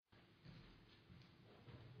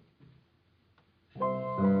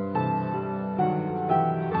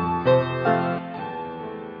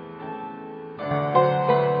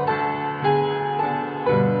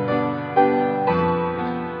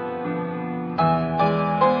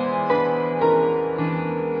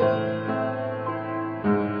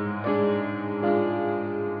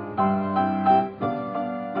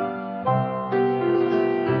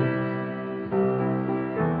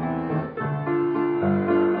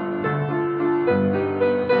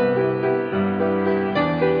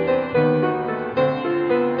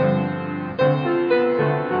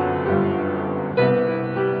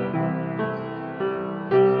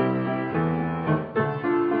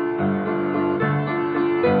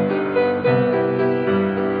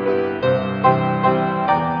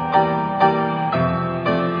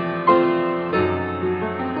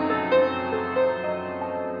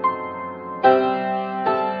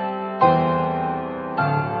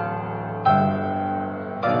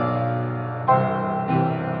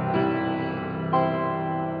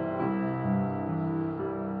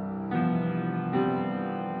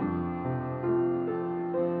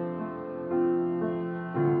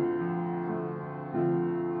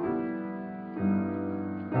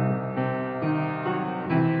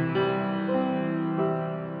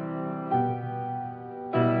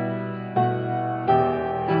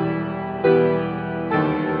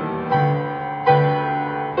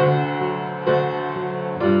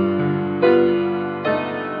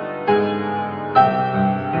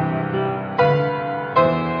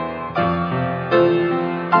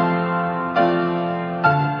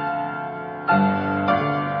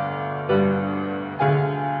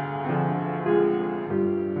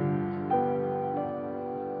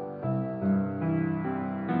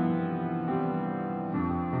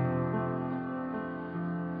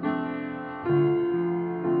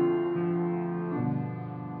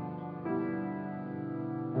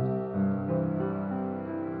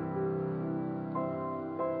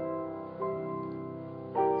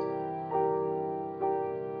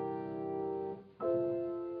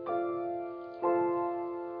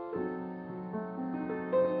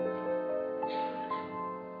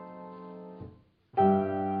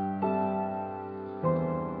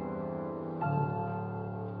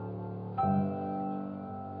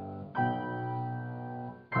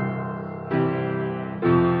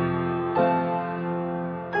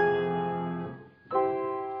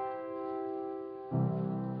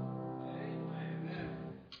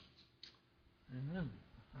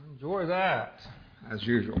as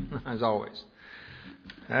usual, as always.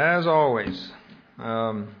 As always.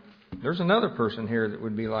 There's another person here that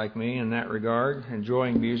would be like me in that regard,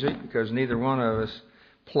 enjoying music, because neither one of us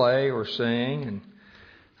play or sing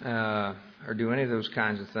and or do any of those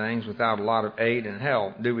kinds of things without a lot of aid and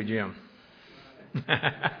help, do we, Jim?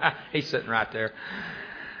 He's sitting right there.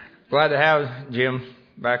 Glad to have Jim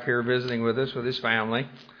back here visiting with us with his family.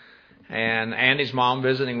 And Andy's mom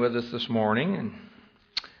visiting with us this morning, and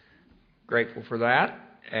grateful for that.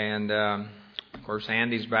 And of course,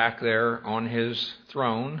 Andy's back there on his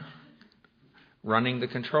throne, running the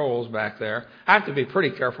controls back there. I have to be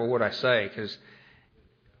pretty careful what I say, because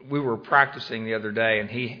we were practicing the other day, and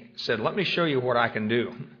he said, "Let me show you what I can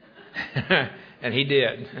do." And he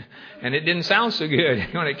did. And it didn't sound so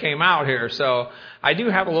good when it came out here. So I do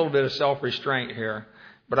have a little bit of self-restraint here,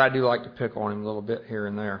 but I do like to pick on him a little bit here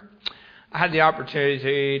and there. I had the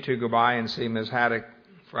opportunity to go by and see Ms. Haddock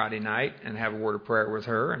Friday night and have a word of prayer with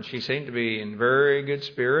her, and she seemed to be in very good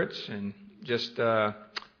spirits, and just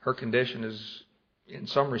her condition is, in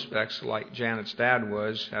some respects, like Janet's dad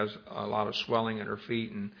was, has a lot of swelling at her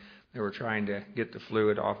feet, and they were trying to get the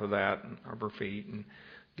fluid off of that, of her feet, and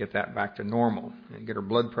get that back to normal, and get her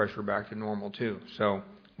blood pressure back to normal too. So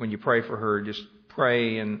when you pray for her, just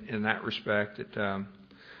pray in that respect that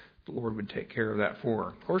the Lord would take care of that for her.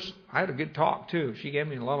 Of course, I had a good talk too. She gave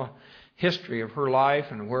me a lot of history of her life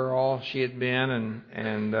and where all she had been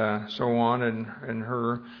and so on, and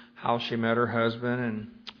her how she met her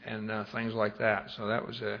husband and things like that. So that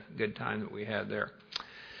was a good time that we had there.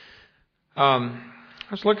 I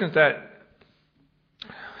was looking at that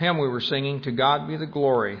hymn we were singing, "To God Be the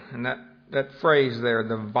Glory," and that phrase there,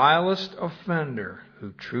 "The vilest offender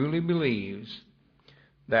who truly believes,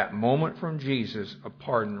 that moment from Jesus a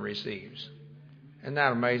pardon receives." Isn't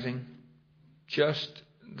that amazing? Just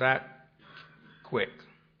that quick,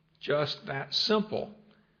 just that simple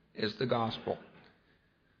is the gospel.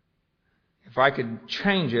 If I could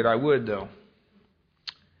change it, I would, though.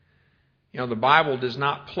 You know, the Bible does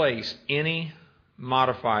not place any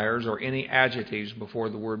modifiers or any adjectives before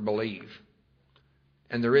the word believe.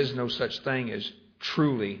 And there is no such thing as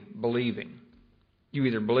truly believing. You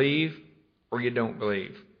either believe or you don't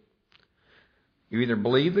believe. You either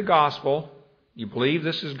believe the gospel, you believe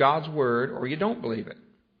this is God's word, or you don't believe it.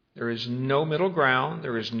 There is no middle ground.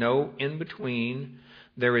 There is no in between.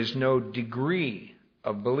 There is no degree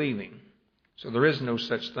of believing. So there is no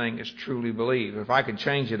such thing as truly believe. If I could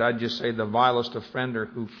change it, I'd just say the vilest offender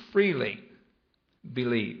who freely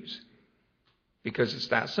believes. Because it's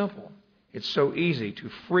that simple. It's so easy to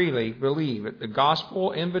freely believe it. The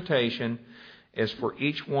gospel invitation is for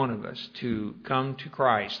each one of us to come to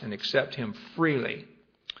Christ and accept Him freely,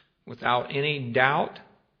 without any doubt,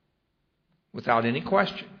 without any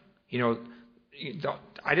question. You know,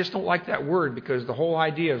 I just don't like that word, because the whole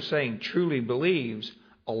idea of saying truly believes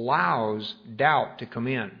allows doubt to come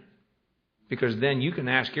in. Because then you can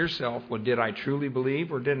ask yourself, well, did I truly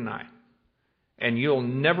believe or didn't I? And you'll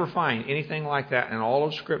never find anything like that in all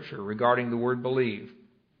of Scripture regarding the word believe,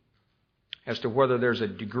 as to whether there's a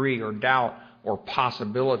degree or doubt or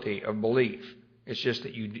possibility of belief. It's just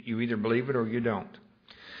that you either believe it or you don't.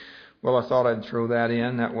 Well, I thought I'd throw that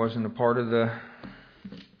in. That's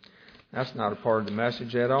not a part of the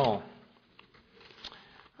message at all.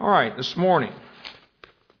 All right, this morning,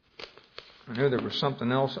 I knew there was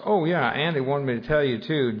something else. Oh, yeah, Andy wanted me to tell you,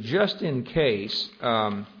 too, just in case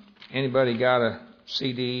anybody got a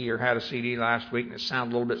CD or had a CD last week and it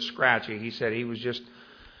sounded a little bit scratchy. He said he was just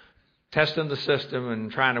testing the system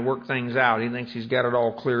and trying to work things out. He thinks he's got it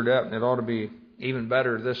all cleared up, and it ought to be even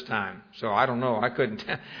better this time. So I don't know.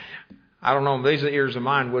 I don't know. These ears of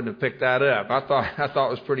mine wouldn't have picked that up. I thought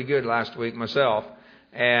it was pretty good last week myself,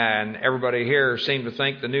 and everybody here seemed to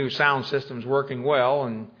think the new sound system's working well,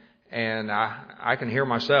 and I can hear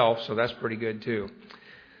myself, so that's pretty good too.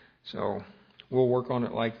 So we'll work on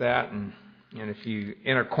it like that, and if you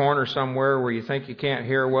in a corner somewhere where you think you can't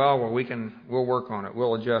hear well, we'll work on it.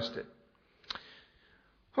 We'll adjust it.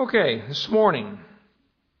 Okay, this morning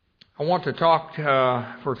I want to talk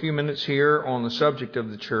for a few minutes here on the subject of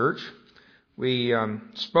the church. We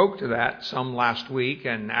spoke to that some last week,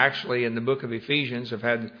 and actually in the book of Ephesians have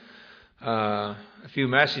had a few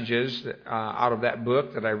messages out of that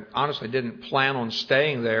book that I honestly didn't plan on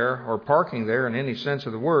staying there or parking there in any sense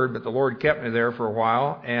of the word, but the Lord kept me there for a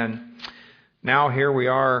while, and now here we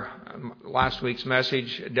are. Last week's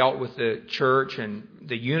message dealt with the church and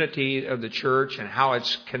the unity of the church and how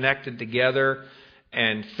it's connected together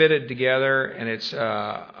and fitted together, and it's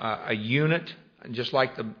a unit, just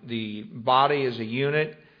like the body is a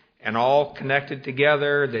unit and all connected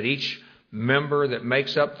together, that each member that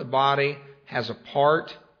makes up the body has a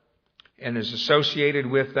part and is associated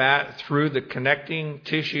with that through the connecting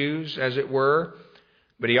tissues, as it were.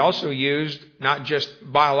 But he also used not just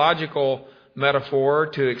biological metaphor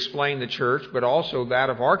to explain the church, but also that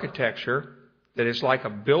of architecture, that it's like a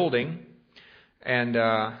building, and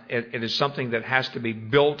it is something that has to be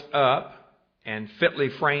built up and fitly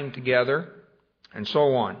framed together, and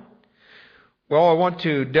so on. Well, I want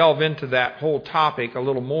to delve into that whole topic a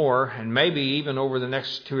little more, and maybe even over the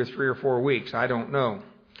next 2 or 3 or 4 weeks. I don't know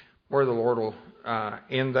where the Lord will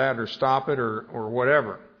end that or stop it or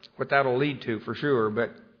whatever, what that'll lead to for sure.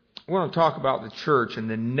 But I want to talk about the church and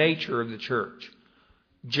the nature of the church.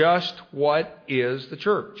 Just what is the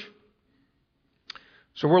church?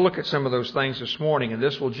 So we'll look at some of those things this morning, and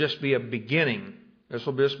this will just be a beginning. This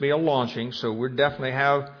will just be a launching, so we'll definitely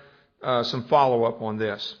have some follow-up on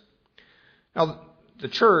this. Now, the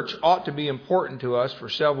church ought to be important to us for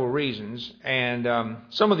several reasons, and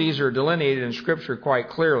some of these are delineated in Scripture quite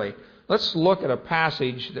clearly. Let's look at a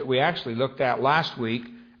passage that we actually looked at last week,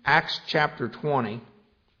 Acts chapter 20.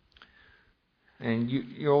 And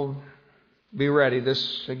you'll be ready.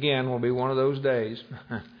 This, again, will be one of those days.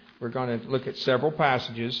 We're going to look at several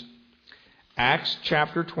passages. Acts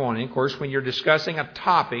chapter 20. Of course, when you're discussing a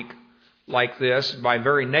topic like this, by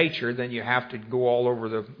very nature, then you have to go all over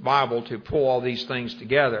the Bible to pull all these things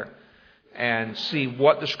together and see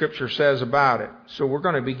what the Scripture says about it. So we're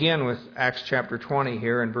going to begin with Acts chapter 20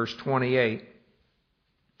 here in verse 28,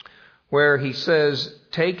 where he says,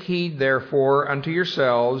 "Take heed therefore unto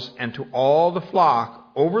yourselves and to all the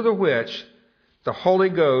flock over the which the Holy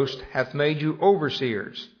Ghost hath made you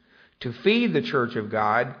overseers, to feed the church of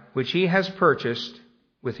God, which he has purchased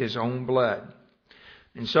with his own blood."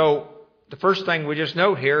 And so the first thing we just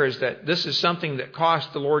note here is that this is something that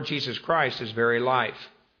cost the Lord Jesus Christ his very life.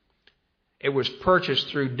 It was purchased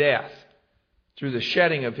through death, through the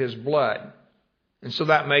shedding of his blood. And so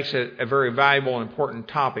that makes it a very valuable and important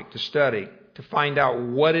topic to study, to find out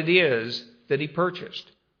what it is that he purchased.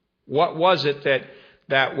 What was it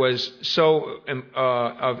that was so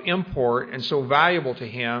of import and so valuable to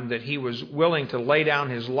him that he was willing to lay down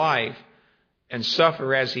his life and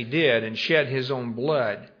suffer as he did and shed his own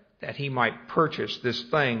blood that he might purchase this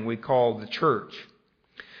thing we call the church.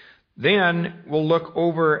 Then we'll look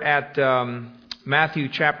over at Matthew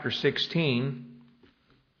chapter 16.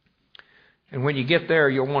 And when you get there,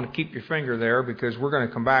 you'll want to keep your finger there, because we're going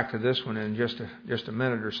to come back to this one in just a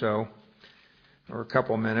minute or so, or a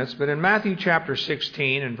couple of minutes. But in Matthew chapter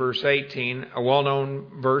 16 and verse 18, a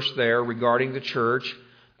well-known verse there regarding the church,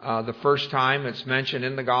 the first time it's mentioned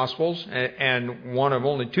in the Gospels, and one of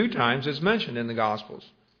only 2 times it's mentioned in the Gospels.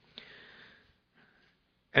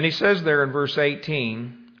 And he says there in verse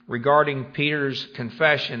 18, regarding Peter's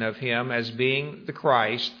confession of him as being the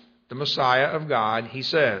Christ, the Messiah of God, he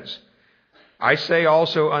says, "I say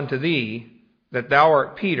also unto thee that thou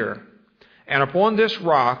art Peter, and upon this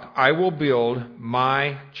rock I will build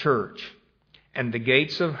my church, and the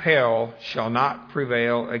gates of hell shall not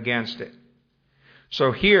prevail against it."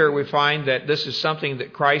 So here we find that this is something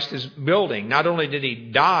that Christ is building. Not only did he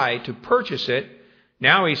die to purchase it,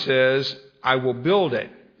 now he says, "I will build it."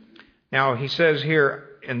 Now he says here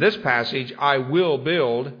in this passage, "I will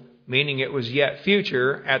build," meaning it was yet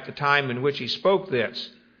future at the time in which he spoke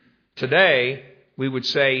this. Today, we would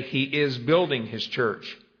say he is building his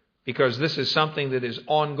church, because this is something that is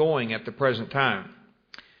ongoing at the present time.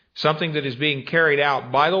 Something that is being carried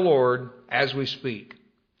out by the Lord as we speak.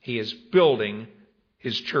 He is building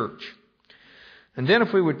his church. And then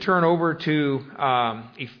if we would turn over to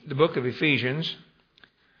the book of Ephesians,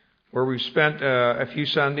 where we've spent a few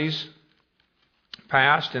Sundays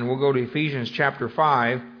past, and we'll go to Ephesians chapter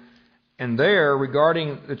 5. And there,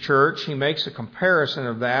 regarding the church, he makes a comparison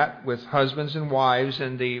of that with husbands and wives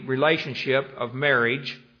and the relationship of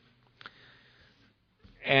marriage.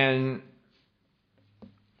 And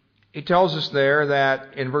he tells us there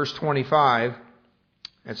that in verse 25,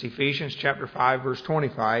 that's Ephesians chapter 5, verse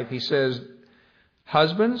 25, he says,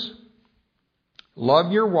 "Husbands,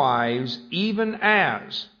 love your wives even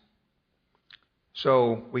as."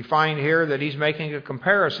 So we find here that he's making a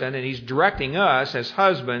comparison, and he's directing us as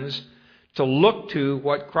husbands to look to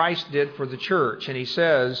what Christ did for the church. And he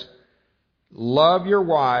says, "Love your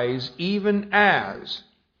wives even as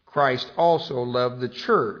Christ also loved the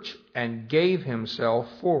church and gave himself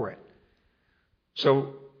for it."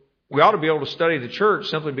 So we ought to be able to study the church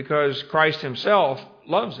simply because Christ himself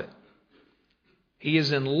loves it. He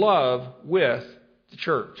is in love with the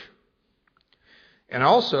church. And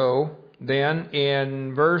also, then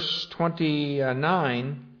in verse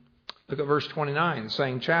 29, look at verse 29, the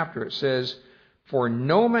same chapter. It says, "For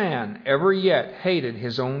no man ever yet hated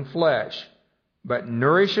his own flesh, but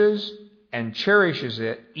nourishes and cherishes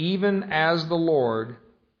it, even as the Lord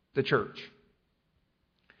the church.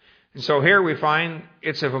 And so here we find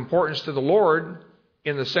it's of importance to the Lord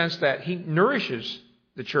in the sense that He nourishes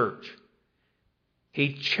the church.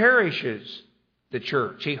 He cherishes the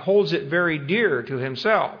church. He holds it very dear to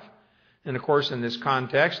Himself. And of course, in this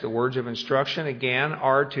context, the words of instruction again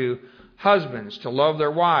are to husbands to love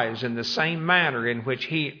their wives in the same manner in which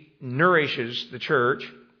He nourishes the church,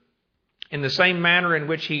 in the same manner in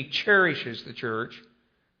which He cherishes the church.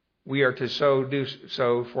 We are to do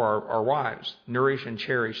so for our wives, nourish and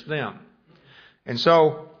cherish them. And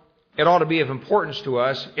so it ought to be of importance to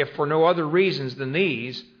us, if for no other reasons than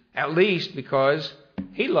these, at least because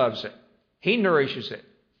He loves it, He nourishes it,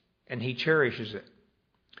 and He cherishes it.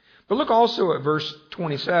 But look also at verse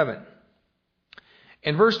 27.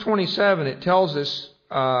 In verse 27, it tells us,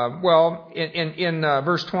 in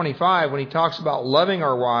verse 25, when he talks about loving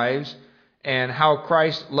our wives and how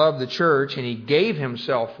Christ loved the church and He gave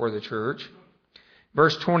Himself for the church.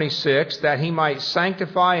 Verse 26, that He might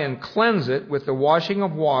sanctify and cleanse it with the washing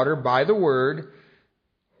of water by the word.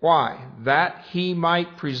 Why? That He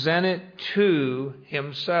might present it to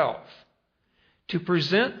Himself. To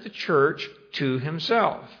present the church to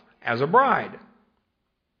Himself as a bride.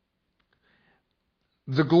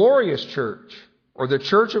 The glorious church, or the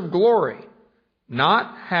church of glory,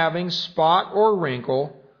 not having spot or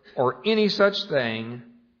wrinkle or any such thing,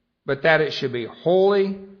 but that it should be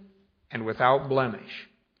holy and without blemish.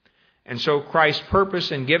 And so Christ's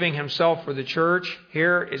purpose in giving Himself for the church,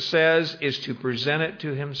 here it says, is to present it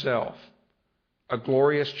to Himself. A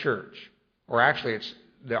glorious church. Or actually it's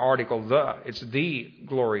the article it's the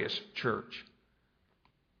glorious church.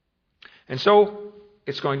 And so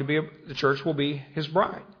it's going to be, the church will be His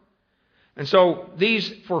bride. And so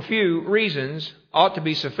these, for few reasons, ought to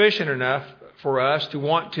be sufficient enough for us to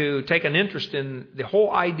want to take an interest in the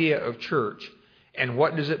whole idea of church. And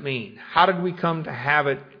what does it mean? How did we come to have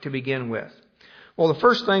it to begin with? Well, the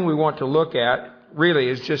first thing we want to look at really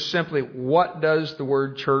is just simply, what does the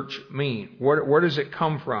word church mean? Where does it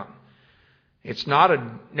come from? It's not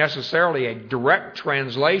necessarily a direct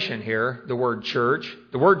translation here, the word church.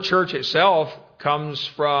 The word church itself comes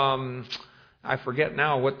from, I forget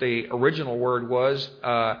now what the original word was.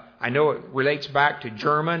 I know it relates back to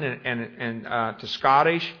German and to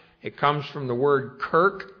Scottish. It comes from the word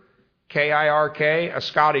kirk, K-I-R-K. A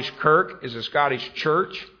Scottish kirk is a Scottish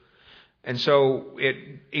church. And so it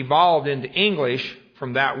evolved into English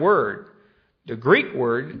from that word. The Greek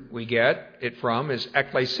word we get it from is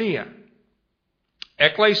ekklesia.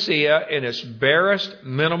 Ekklesia, in its barest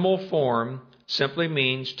minimal form, simply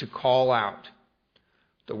means to call out.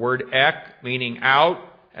 The word ek, meaning out,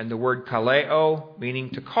 and the word kaleo, meaning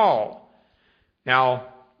to call. Now,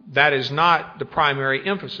 that is not the primary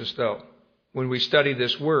emphasis, though, when we study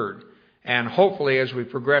this word. And hopefully, as we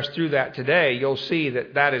progress through that today, you'll see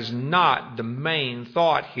that that is not the main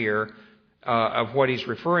thought here of what he's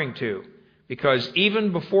referring to. Because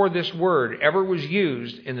even before this word ever was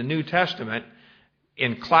used in the New Testament,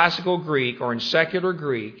 in classical Greek or in secular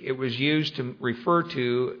Greek, it was used to refer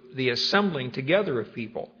to the assembling together of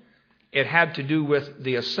people. It had to do with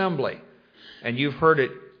the assembly. And you've heard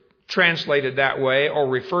it translated that way or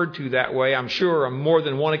referred to that way, I'm sure, on more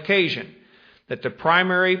than one occasion. That the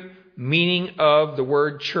primary meaning of the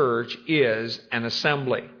word church is an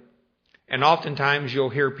assembly. And oftentimes you'll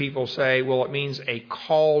hear people say, well, it means a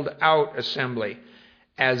called out assembly,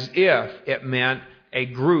 as if it meant a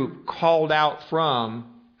group called out from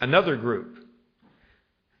another group.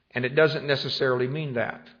 And it doesn't necessarily mean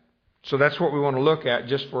that. So that's what we want to look at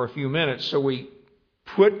just for a few minutes. So we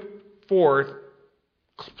put forth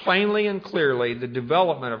plainly and clearly the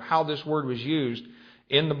development of how this word was used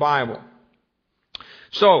in the Bible.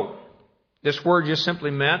 So, this word just simply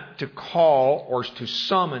meant to call or to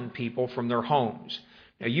summon people from their homes.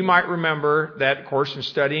 Now, you might remember that, of course, in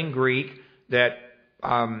studying Greek, that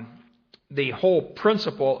the whole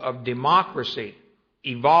principle of democracy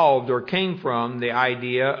evolved or came from the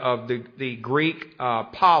idea of the Greek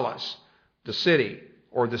polis, the city,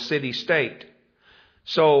 or the city-state.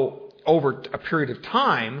 So, over a period of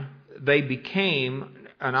time, they became,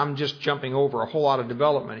 and I'm just jumping over a whole lot of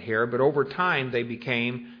development here, but over time they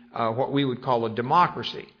became what we would call a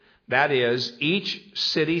democracy. That is, each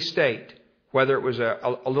city-state, whether it was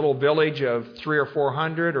a little village of 300 or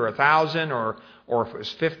 400 or 1,000 or if it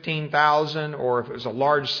was 15,000 or if it was a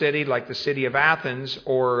large city like the city of Athens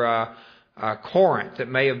or Corinth that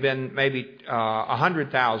may have been maybe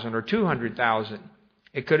 100,000 or 200,000.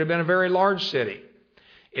 It could have been a very large city.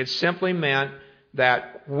 It simply meant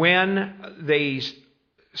that when these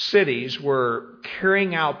cities were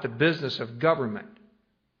carrying out the business of government,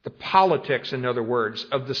 the politics, in other words,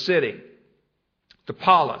 of the city, the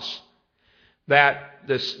polis, that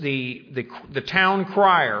the town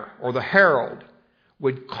crier or the herald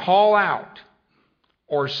would call out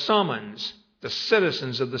or summons the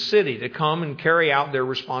citizens of the city to come and carry out their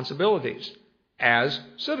responsibilities as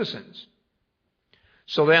citizens.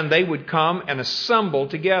 So then they would come and assemble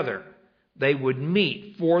together. They would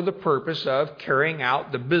meet for the purpose of carrying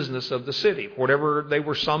out the business of the city, whatever they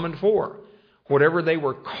were summoned for, whatever they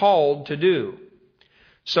were called to do.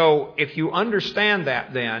 So if you understand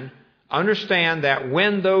that, then understand that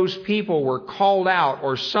when those people were called out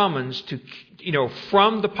or summoned to,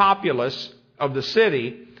 from the populace of the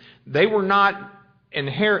city, they were not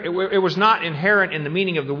inherent. It was not inherent in the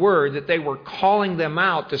meaning of the word that they were calling them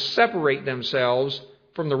out to separate themselves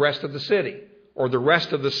from the rest of the city or the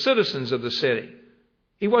rest of the citizens of the city.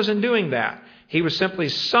 He wasn't doing that. He was simply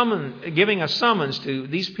giving a summons to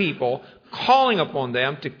these people, calling upon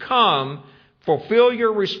them to come, fulfill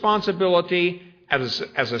your responsibility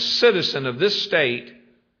as a citizen of this state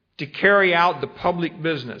to carry out the public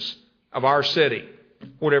business of our city,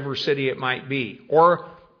 whatever city it might be. Or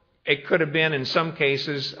it could have been, in some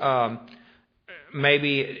cases,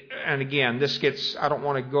 maybe, and again, I don't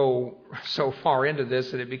want to go so far into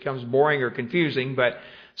this that it becomes boring or confusing, but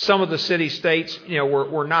some of the city-states,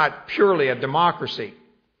 were not purely a democracy.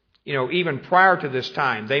 Even prior to this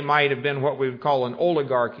time, they might have been what we would call an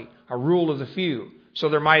oligarchy, a rule of the few. So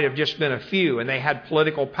there might have just been a few, and they had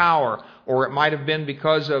political power, or it might have been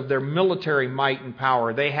because of their military might and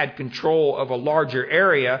power. They had control of a larger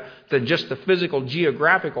area than just the physical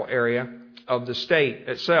geographical area of the state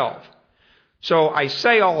itself. So I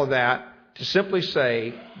say all of that to simply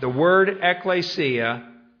say the word ecclesia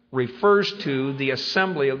refers to the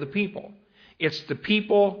assembly of the people. It's the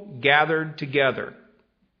people gathered together.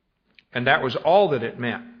 And that was all that it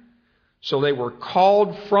meant. So they were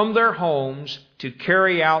called from their homes to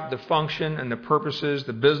carry out the function and the purposes,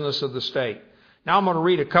 the business of the state. Now I'm going to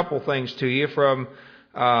read a couple things to you from,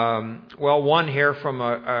 one here from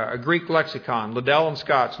a Greek lexicon, Liddell and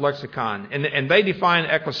Scott's lexicon. And they define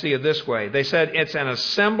ecclesia this way. They said it's an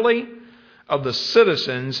assembly of the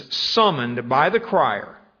citizens summoned by the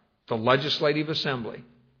crier, the legislative assembly.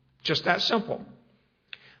 Just that simple.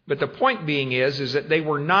 But the point being is that they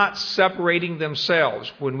were not separating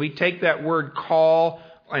themselves. When we take that word call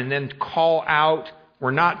and then call out,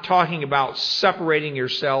 we're not talking about separating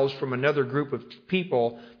yourselves from another group of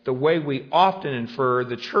people the way we often infer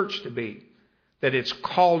the church to be. That it's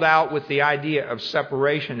called out with the idea of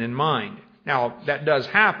separation in mind. Now, that does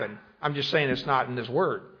happen. I'm just saying it's not in this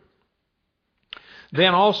word.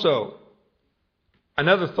 Then also,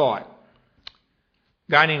 another thought.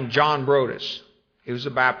 A guy named John Broadus. He was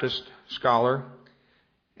a Baptist scholar.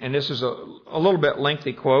 And this is a little bit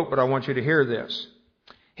lengthy quote, but I want you to hear this.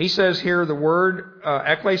 He says here the word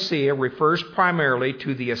ecclesia refers primarily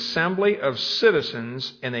to the assembly of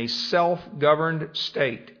citizens in a self-governed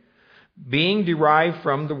state, being derived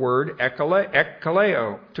from the word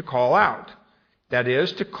ekkaleo, to call out. That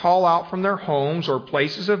is, to call out from their homes or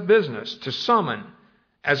places of business, to summon,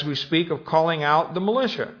 as we speak of calling out the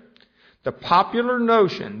militia. The popular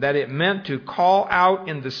notion that it meant to call out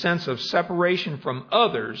in the sense of separation from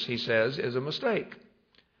others, he says, is a mistake.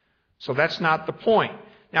 So that's not the point.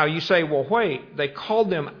 Now you say, well, wait, they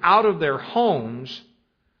called them out of their homes.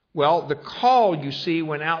 Well, the call, you see,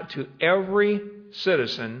 went out to every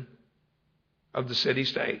citizen of the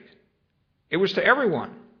city-state. It was to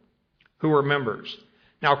everyone who were members.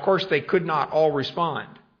 Now, of course, they could not all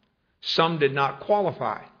respond. Some did not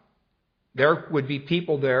qualify. There would be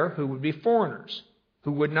people there who would be foreigners,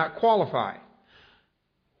 who would not qualify.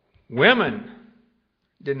 Women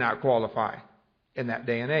did not qualify in that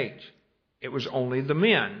day and age. It was only the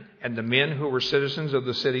men, and the men who were citizens of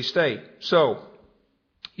the city-state. So,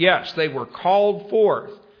 yes, they were called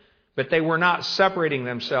forth, but they were not separating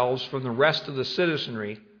themselves from the rest of the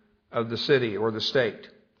citizenry of the city or the state.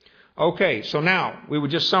 Okay, so now we would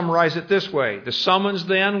just summarize it this way. The summons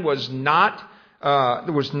then was not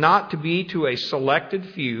to be to a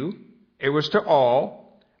selected few. It was to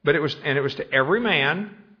all, but it was to every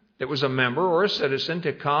man that was a member or a citizen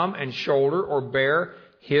to come and shoulder or bear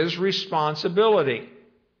his responsibility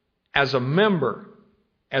as a member,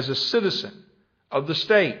 as a citizen of the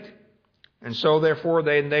state. And so therefore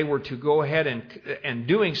they were to go ahead and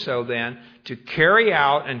doing so then to carry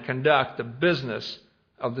out and conduct the business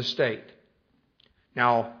of the state.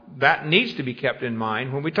 Now that needs to be kept in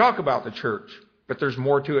mind when we talk about the church, but there's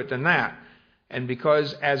more to it than that. And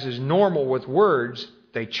because as is normal with words,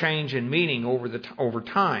 they change in meaning over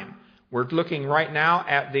time. We're looking right now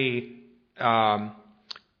at the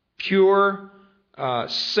pure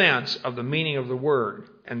sense of the meaning of the word,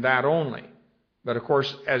 and that only. But of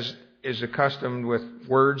course, as is accustomed with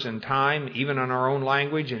words and time, even in our own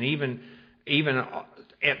language, and even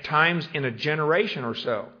at times in a generation or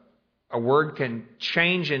so, a word can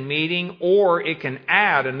change in meaning, or it can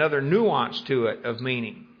add another nuance to it of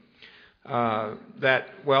meaning. I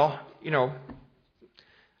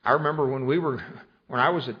remember when I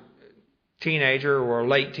was a teenager or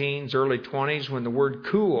late teens, early 20s, when the word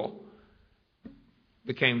cool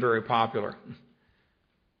became very popular.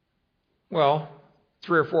 Well,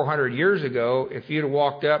 300 or 400 years ago, if you'd have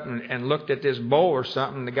walked up and looked at this bowl or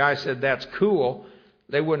something, the guy said, "That's cool,"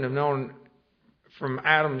 they wouldn't have known from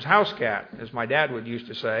Adam's house cat, as my dad would used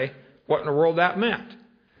to say, what in the world that meant.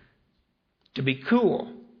 To be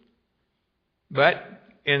cool. But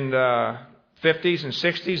in the 50s and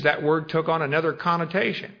 60s, that word took on another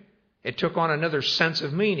connotation. It took on another sense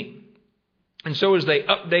of meaning. And so as they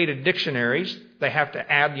updated dictionaries, they have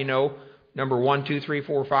to add, number 1, 2, 3,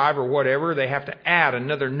 4, 5 or whatever. They have to add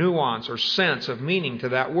another nuance or sense of meaning to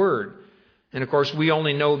that word. And of course, we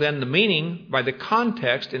only know then the meaning by the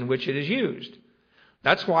context in which it is used.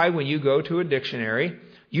 That's why when you go to a dictionary,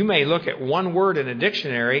 you may look at one word in a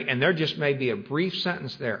dictionary and there just may be a brief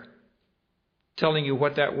sentence there telling you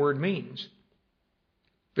what that word means.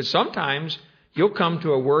 But sometimes you'll come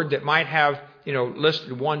to a word that might have,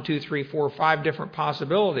 listed 1, 2, 3, 4, 5 different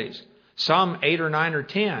possibilities. Some 8 or 9 or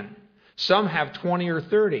 10. Some have 20 or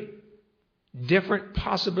 30 different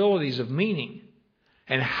possibilities of meaning.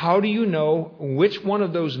 And how do you know which one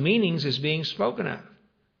of those meanings is being spoken of?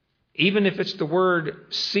 Even if it's the word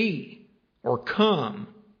see or come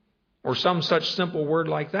or some such simple word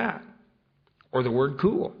like that, or the word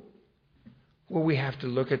cool. Well, we have to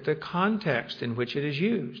look at the context in which it is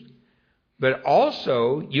used. But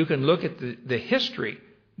also, you can look at the history,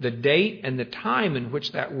 the date and the time in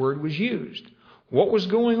which that word was used. What was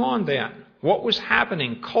going on then? What was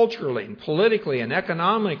happening culturally and politically and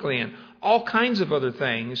economically and all kinds of other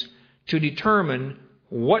things to determine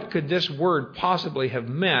what could this word possibly have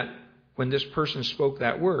meant when this person spoke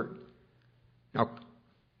that word. Now,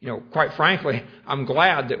 quite frankly, I'm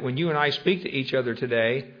glad that when you and I speak to each other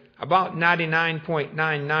today, about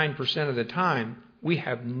 99.99% of the time, we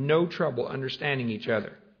have no trouble understanding each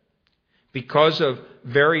other. Because of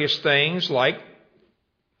various things like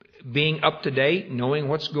being up to date, knowing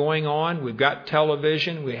what's going on. We've got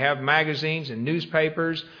television, we have magazines and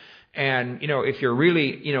newspapers. And, if you're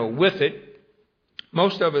really, with it,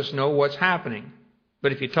 most of us know what's happening.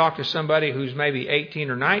 But if you talk to somebody who's maybe 18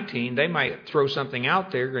 or 19, they might throw something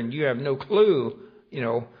out there and you have no clue,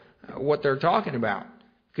 what they're talking about.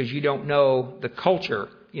 Because you don't know the culture,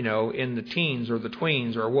 in the teens or the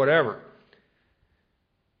tweens or whatever.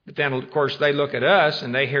 But then, of course, they look at us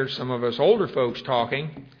and they hear some of us older folks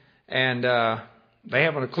talking, and they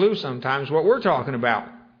haven't a clue sometimes what we're talking about.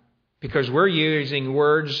 Because we're using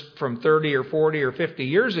words from 30 or 40 or 50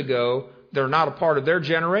 years ago that are not a part of their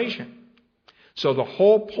generation. So the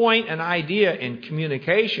whole point and idea in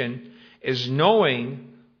communication is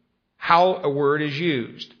knowing how a word is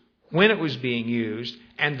used, when it was being used,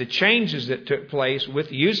 and the changes that took place with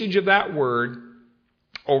the usage of that word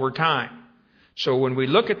over time. So when we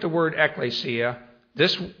look at the word ecclesia,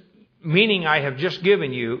 this meaning I have just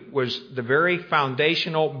given you was the very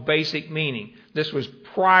foundational, basic meaning. This was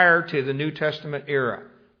prior to the New Testament era,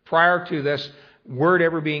 prior to this word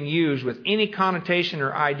ever being used with any connotation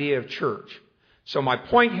or idea of church. So my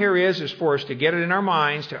point here is for us to get it in our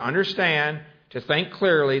minds, to understand, to think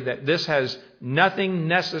clearly that this has nothing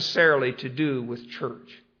necessarily to do with church.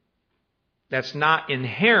 That's not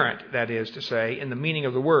inherent, that is to say, in the meaning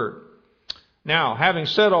of the word. Now, having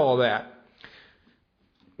said all that,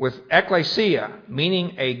 with ecclesia,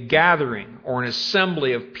 meaning a gathering or an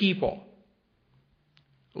assembly of people,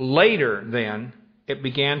 later then, it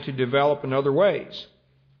began to develop in other ways.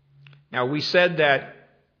 Now, we said that,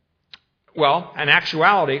 in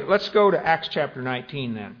actuality, let's go to Acts chapter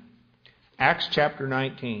 19 then. Acts chapter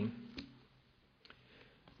 19.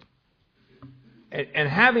 And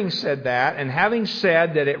having said that, and having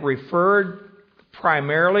said that it referred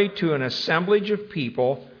primarily to an assemblage of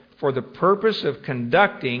people for the purpose of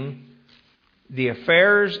conducting the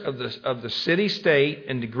affairs of the city-state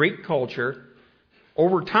and the Greek culture,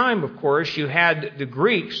 over time, of course, you had the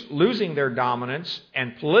Greeks losing their dominance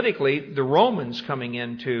and politically the Romans coming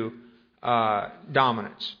into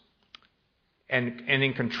dominance and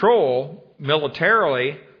in control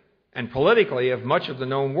militarily and politically of much of the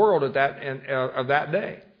known world of that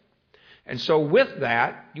day. And so with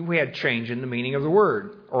that, we had change in the meaning of the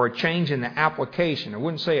word, or a change in the application. I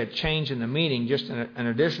wouldn't say a change in the meaning, just an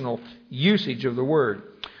additional usage of the word.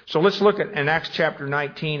 So let's look at in Acts chapter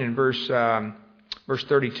 19 and verse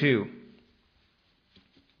 32.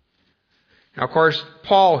 Now, of course,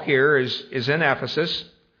 Paul here is in Ephesus,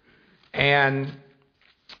 and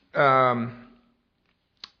due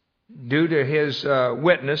to his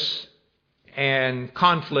witness and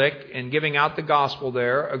conflict in giving out the gospel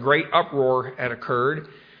there, a great uproar had occurred.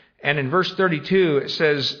 And in verse 32 it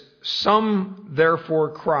says, "Some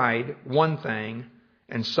therefore cried one thing,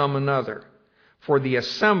 and some another. For the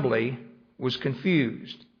assembly was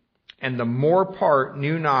confused, and the more part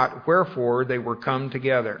knew not wherefore they were come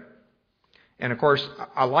together." And of course,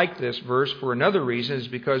 I like this verse for another reason, is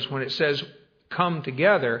because when it says come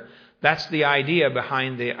together, that's the idea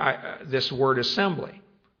behind this word assembly.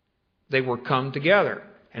 They were come together.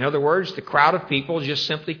 In other words, the crowd of people just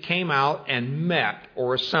simply came out and met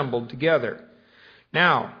or assembled together.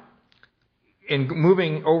 Now, in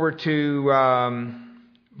moving over to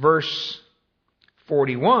verse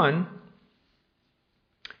 41,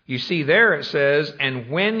 you see there it says, "And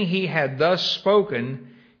when he had thus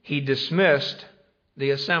spoken, he dismissed the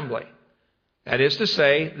assembly." That is to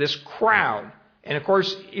say, this crowd. And of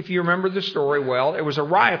course, if you remember the story well, it was a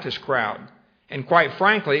riotous crowd. And quite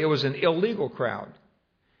frankly, it was an illegal crowd.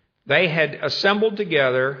 They had assembled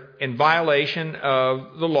together in violation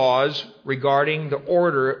of the laws regarding the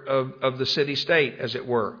order of the city-state, as it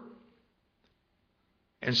were.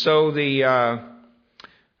 And so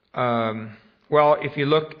if you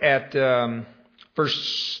look at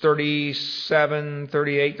verse 37,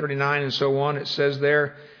 38, 39, and so on, it says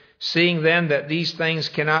there, "Seeing then that these things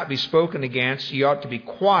cannot be spoken against, ye ought to be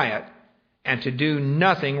quiet, and to do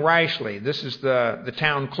nothing rashly." This is the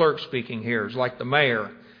town clerk speaking here. It's like the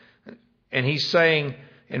mayor. And he's saying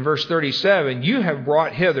in verse 37, "You have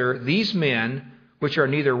brought hither these men, which are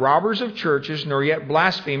neither robbers of churches, nor yet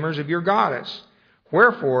blasphemers of your goddess.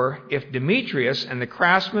 Wherefore, if Demetrius and the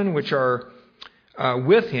craftsmen which are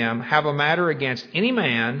with him have a matter against any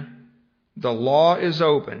man, the law is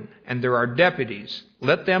open, and there are deputies.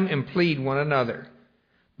 Let them implead one another.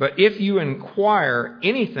 But if you inquire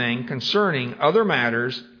anything concerning other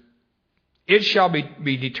matters, it shall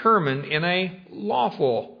be determined in a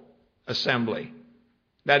lawful assembly."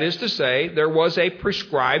 That is to say, there was a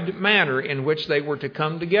prescribed manner in which they were to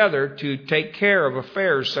come together to take care of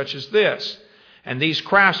affairs such as this. And these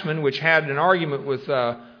craftsmen, which had an argument with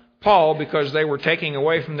Paul because they were taking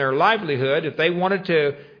away from their livelihood, if they wanted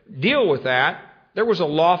to deal with that, there was a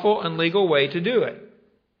lawful and legal way to do it.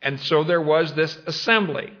 And so there was this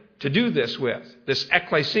assembly to do this with, this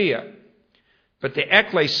ecclesia. But the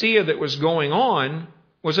ecclesia that was going on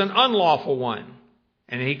was an unlawful one.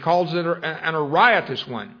 And he calls it a riotous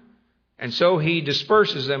one. And so he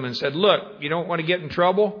disperses them and said, "Look, you don't want to get in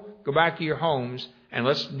trouble? Go back to your homes and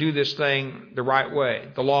let's do this thing the right way,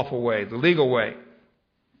 the lawful way, the legal way."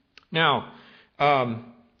 Now,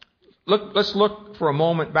 let's look for a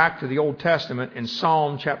moment back to the Old Testament in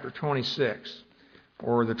Psalm chapter 26,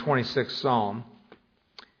 or the 26th Psalm.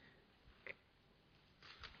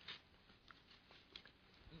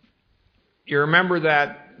 You remember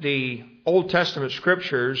that the Old Testament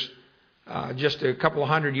scriptures, just a couple of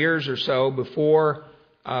hundred years or so before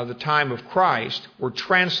the time of Christ, were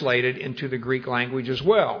translated into the Greek language as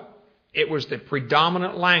well. It was the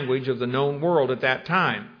predominant language of the known world at that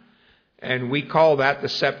time. And we call that the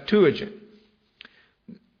Septuagint.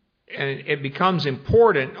 And it becomes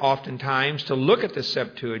important oftentimes to look at the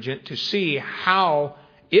Septuagint to see how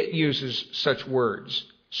it uses such words,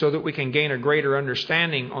 so that we can gain a greater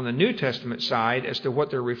understanding on the New Testament side as to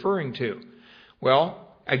what they're referring to.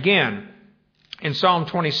 Well, again, in Psalm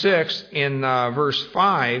 26, in verse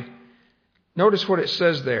 5, notice what it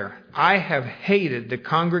says there. "I have hated the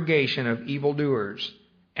congregation of evildoers,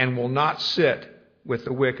 and will not sit with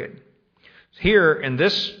the wicked." Here, in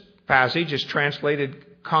this passage, is translated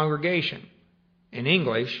congregation in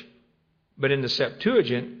English, but in the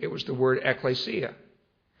Septuagint, it was the word ecclesia.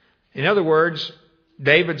 In other words,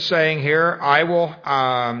 David's saying here, I will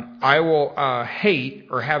hate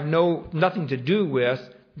or have nothing to do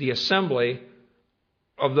with the assembly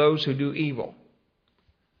of those who do evil.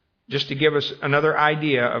 Just to give us another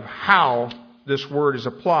idea of how this word is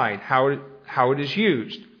applied, how it is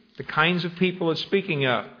used, the kinds of people it's speaking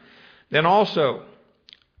of. Then also,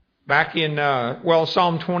 back in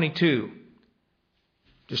Psalm 22,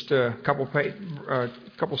 just a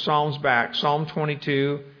couple Psalms back, Psalm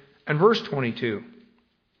 22 and verse 22.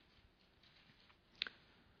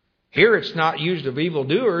 Here it's not used of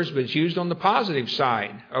evildoers, but it's used on the positive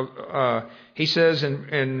side. He says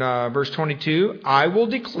in verse 22, I will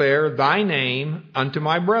declare thy name unto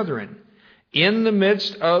my brethren. In the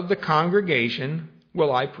midst of the congregation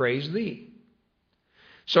will I praise thee.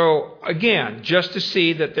 So again, just to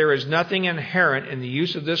see that there is nothing inherent in the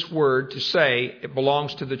use of this word to say it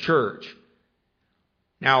belongs to the church.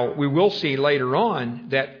 Now, we will see later on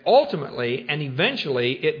that ultimately and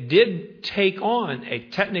eventually it did take on a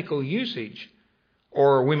technical usage,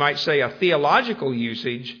 or we might say a theological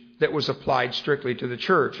usage that was applied strictly to the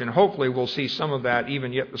church. And hopefully we'll see some of that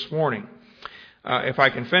even yet this morning, if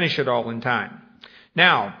I can finish it all in time.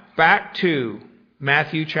 Now, back to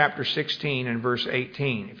Matthew chapter 16 and verse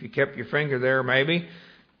 18. If you kept your finger there, maybe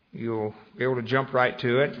you'll be able to jump right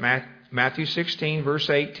to it. Matthew 16, verse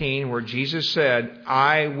 18, where Jesus said,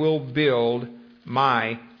 I will build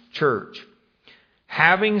my church.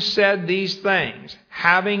 Having said these things,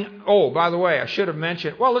 by the way, I should have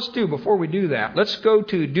mentioned, before we do that, let's go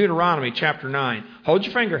to Deuteronomy chapter 9. Hold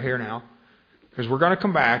your finger here now, because we're going to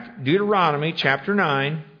come back. Deuteronomy chapter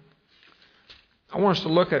 9. I want us to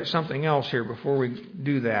look at something else here before we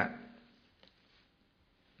do that.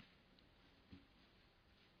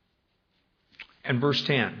 And verse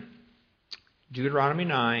 10. Deuteronomy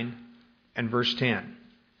 9 and verse 10.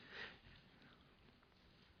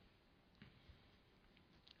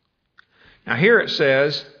 Now here it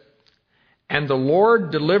says, and the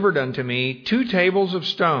Lord delivered unto me 2 tables of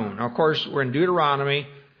stone. Now, of course, we're in Deuteronomy.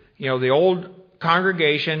 The old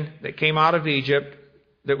congregation that came out of Egypt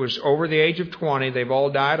that was over the age of 20, they've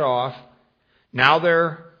all died off. Now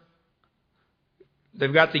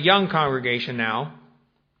they've got the young congregation now.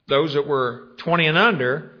 Those that were 20 and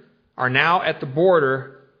under are now at the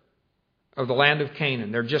border of the land of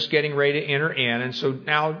Canaan. They're just getting ready to enter in. And so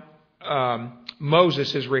now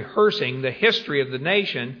Moses is rehearsing the history of the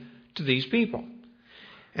nation to these people.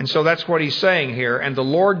 And so that's what he's saying here. And the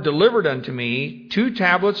Lord delivered unto me 2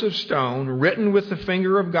 tablets of stone written with the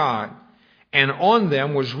finger of God. And on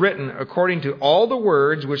them was written according to all the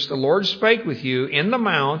words which the Lord spake with you in the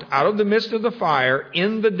mount out of the midst of the fire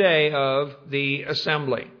in the day of the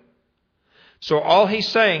assembly. So all he's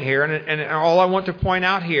saying here, and all I want to point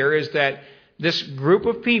out here, is that this group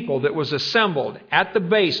of people that was assembled at the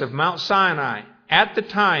base of Mount Sinai at the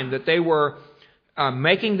time that they were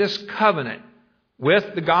making this covenant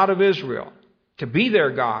with the God of Israel to be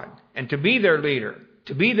their God and to be their leader,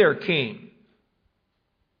 to be their king,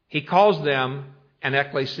 he calls them an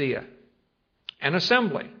ecclesia, an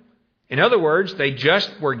assembly. In other words, they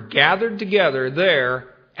just were gathered together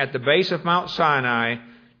there at the base of Mount Sinai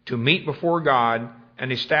to meet before God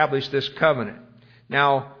and establish this covenant.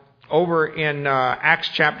 Now, over in Acts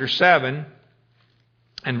chapter 7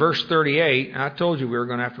 and verse 38, and I told you we were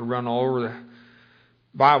going to have to run all over the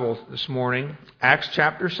Bible this morning. Acts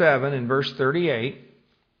chapter 7 and verse 38.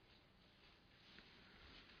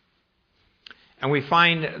 And we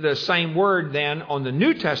find the same word then on the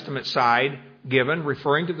New Testament side given,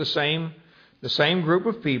 referring to the same group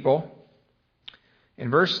of people. In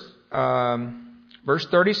verse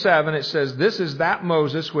 37, it says, This is that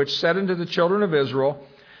Moses which said unto the children of Israel,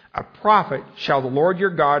 A prophet shall the Lord your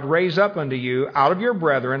God raise up unto you out of your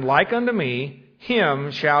brethren, like unto me, him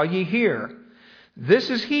shall ye hear. This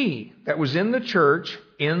is he that was in the church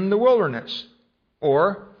in the wilderness,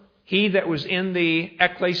 or he that was in the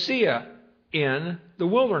ecclesia in the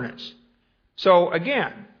wilderness. So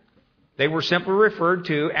again, they were simply referred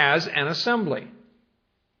to as an assembly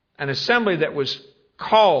that was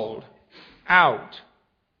called out.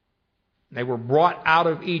 They were brought out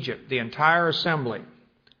of Egypt, the entire assembly,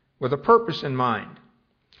 with a purpose in mind.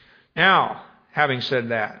 Now, having said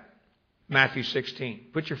that, Matthew 16.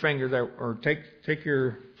 Put your finger there, or take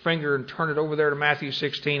your finger and turn it over there to Matthew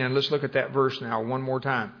 16, and let's look at that verse now one more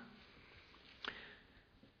time.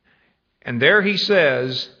 And there he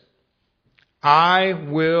says, I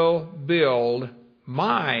will build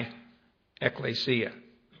my ecclesia.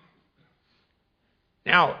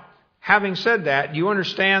 Now, having said that, you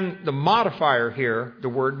understand the modifier here, the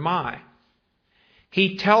word my.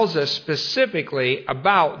 He tells us specifically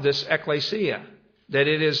about this ecclesia, that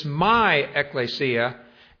it is my ecclesia,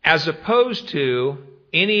 as opposed to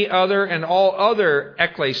any other and all other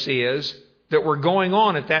ecclesias that were going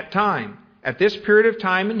on at that time. At this period of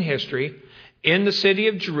time in history, in the city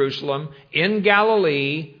of Jerusalem, in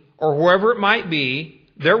Galilee, or wherever it might be,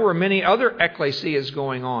 there were many other ecclesias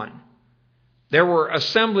going on. There were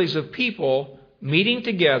assemblies of people meeting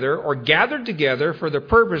together or gathered together for the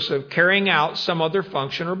purpose of carrying out some other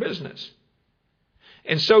function or business.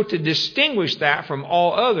 And so to distinguish that from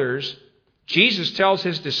all others, Jesus tells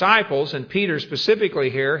his disciples, and Peter specifically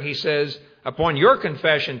here, he says, upon your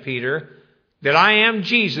confession, Peter, that I am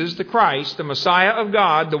Jesus, the Christ, the Messiah of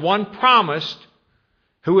God, the one promised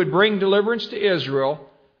who would bring deliverance to Israel,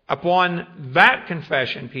 upon that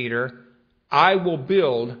confession, Peter, I will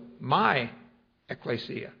build my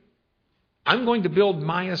ecclesia. I'm going to build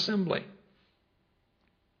my assembly.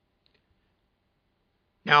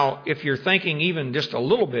 Now, if you're thinking even just a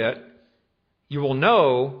little bit, you will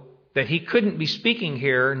know that he couldn't be speaking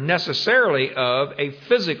here necessarily of a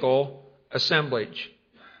physical assemblage.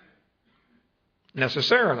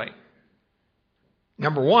 Necessarily.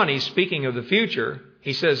 Number one, he's speaking of the future.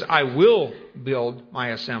 He says, I will build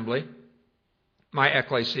my assembly, my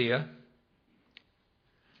ecclesia.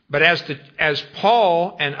 But as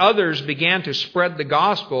Paul and others began to spread the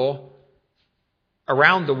gospel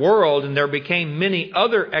around the world, and there became many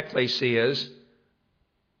other ecclesias,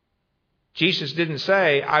 Jesus didn't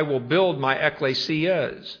say, I will build my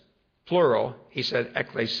ecclesias, plural. He said,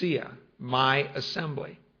 ecclesia, my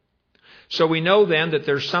assembly. So we know then that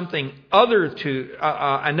there's something other to,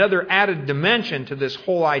 another added dimension to this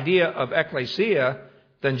whole idea of ecclesia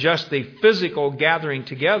than just the physical gathering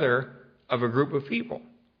together of a group of people.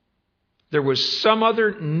 There was some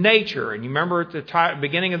other nature, and you remember at the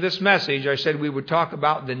beginning of this message, I said we would talk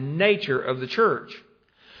about the nature of the church.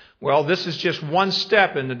 Well, this is just one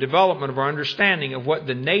step in the development of our understanding of what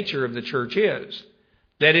the nature of the church is.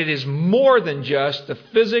 That it is more than just the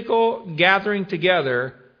physical gathering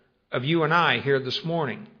together of you and I here this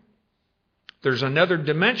morning. There's another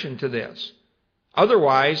dimension to this.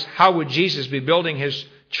 Otherwise, how would Jesus be building his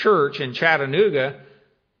church in Chattanooga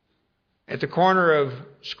at the corner of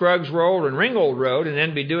Scruggs Road and Ringgold Road, and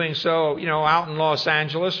then be doing so, out in Los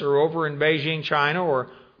Angeles or over in Beijing, China,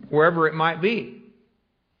 or wherever it might be?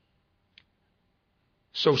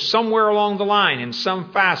 So somewhere along the line, in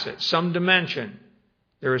some facet, some dimension,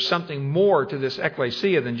 there is something more to this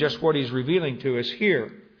ecclesia than just what he's revealing to us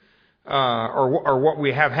here, or what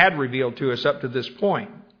we have had revealed to us up to this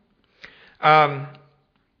point.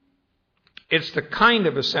 It's the kind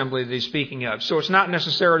of assembly that he's speaking of. So it's not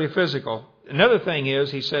necessarily physical. Another thing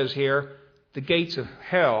is, he says here, the gates of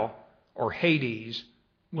hell, or Hades,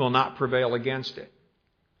 will not prevail against it.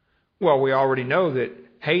 Well, we already know that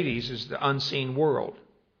Hades is the unseen world.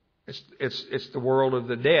 It's the world of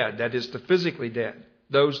the dead. That is the physically dead,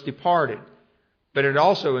 those departed. But it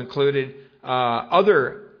also included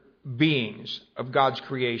other beings of God's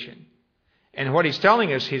creation. And what he's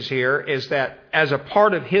telling us here is that as a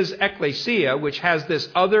part of his ecclesia, which has this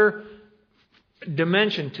other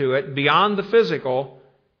dimension to it beyond the physical,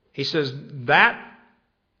 he says that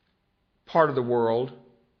part of the world,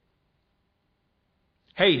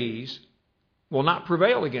 Hades, will not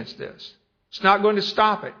prevail against this. It's not going to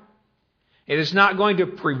stop it. It is not going to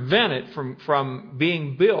prevent it from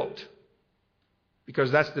being built,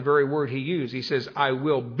 because that's the very word he used. He says, I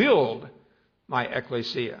will build my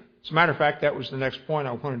ecclesia. As a matter of fact, that was the next point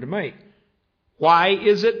I wanted to make. Why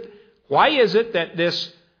is it that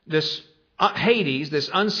this Hades, this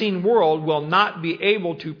unseen world, will not be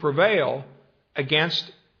able to prevail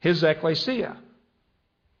against his ecclesia?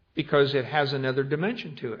 Because it has another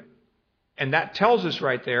dimension to it. And that tells us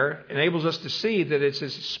right there, enables us to see that it's a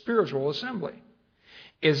spiritual assembly.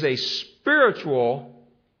 It's a spiritual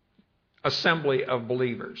assembly of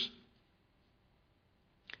believers.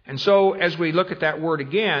 And so, as we look at that word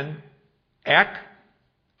again, ek,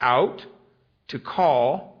 out, to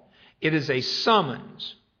call, it is a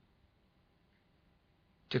summons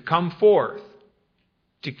to come forth,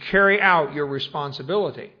 to carry out your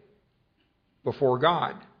responsibility before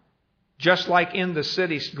God. Just like in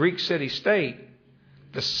the Greek city-state,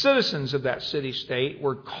 the citizens of that city-state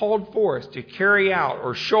were called forth to carry out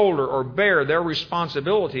or shoulder or bear their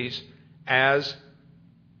responsibilities as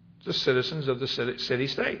the citizens of the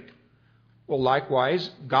city-state. Well,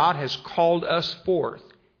 likewise, God has called us forth.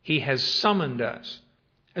 He has summoned us,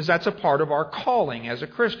 as that's a part of our calling as a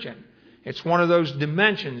Christian. It's one of those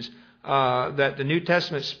dimensions that the New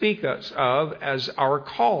Testament speaks of as our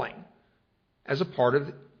calling, as a part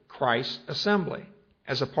of Christ's assembly,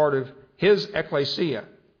 as a part of his ecclesia.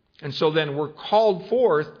 And so then we're called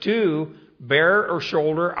forth to bear or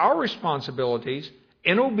shoulder our responsibilities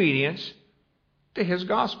in obedience to his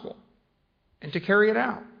gospel and to carry it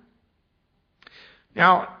out.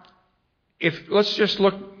 Now, let's just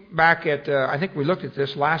look back at, I think we looked at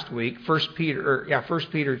this last week, 1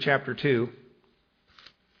 Peter chapter 2.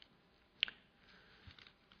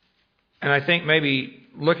 And I think maybe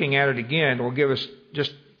looking at it again will give us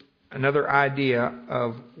just another idea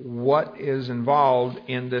of what is involved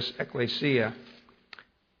in this ecclesia,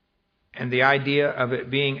 and the idea of it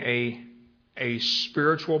being a a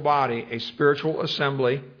spiritual body, a spiritual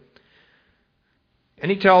assembly. And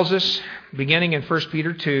he tells us, beginning in 1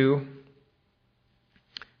 Peter 2,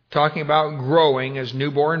 talking about growing as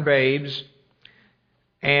newborn babes.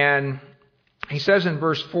 And he says in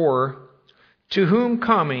verse 4, to whom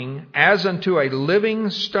coming as unto a living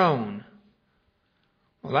stone.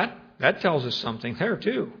 Well, that tells us something there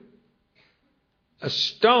too. A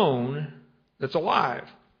stone that's alive.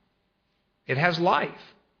 It has life.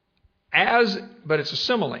 But it's a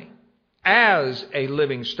simile. As a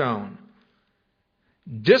living stone.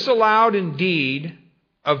 Disallowed indeed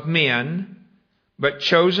of men, but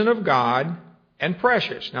chosen of God and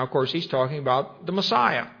precious. Now, of course, he's talking about the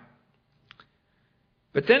Messiah.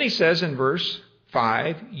 But then he says in verse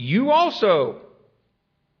 5, you also,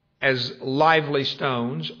 as lively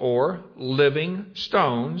stones or living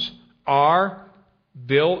stones, are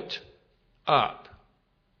built up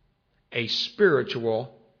a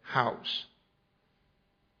spiritual house.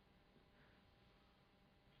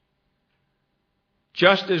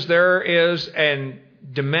 Just as there is a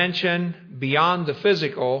dimension beyond the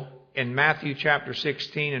physical in Matthew chapter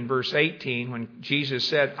 16 and verse 18 when Jesus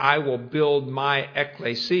said, I will build my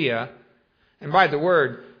ecclesia. And by the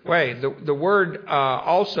word, the word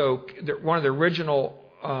also, one of the original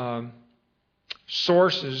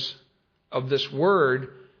sources of this word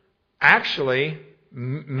actually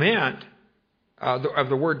meant, of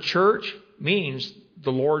the word church, means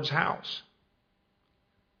the Lord's house.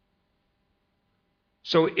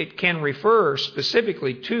 So it can refer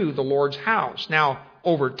specifically to the Lord's house. Now,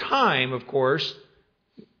 over time, of course,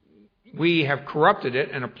 we have corrupted it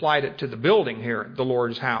and applied it to the building here, the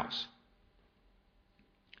Lord's house.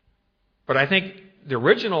 But I think the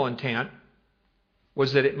original intent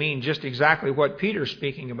was that it means just exactly what Peter's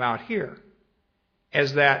speaking about here,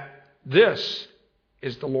 as that this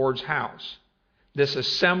is the Lord's house. This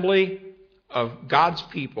assembly of God's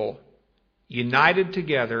people united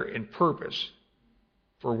together in purpose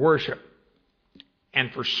for worship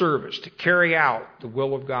and for service, to carry out the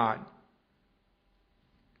will of God.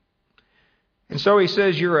 And so he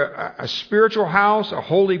says you're a spiritual house, a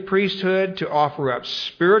holy priesthood, to offer up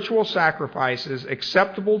spiritual sacrifices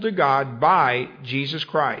acceptable to God by Jesus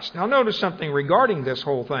Christ. Now notice something regarding this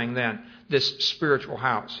whole thing then, this spiritual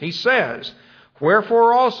house. He says,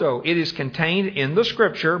 wherefore also it is contained in the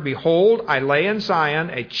Scripture, behold, I lay in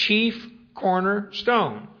Zion a chief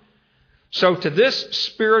cornerstone. So to this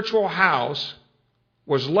spiritual house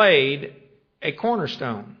was laid a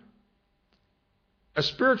cornerstone. A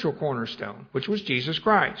spiritual cornerstone, which was Jesus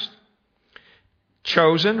Christ.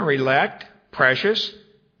 Chosen or elect, precious,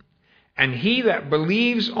 and he that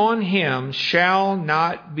believes on him shall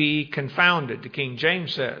not be confounded. The King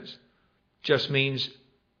James says. Just means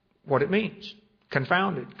what it means.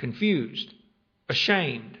 Confounded, confused,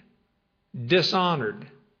 ashamed, dishonored.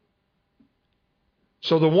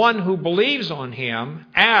 So the one who believes on him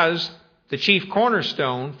as the chief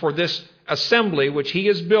cornerstone for this assembly which he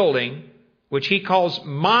is building, which he calls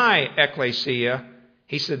my ecclesia,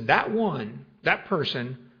 he said that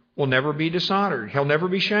person will never be dishonored. He'll never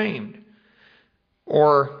be shamed.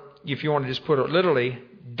 Or, if you want to just put it literally,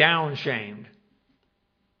 downshamed.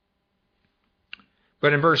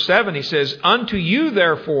 But in verse 7 he says, unto you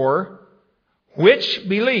therefore, which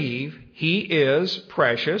believe, he is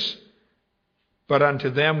precious, but unto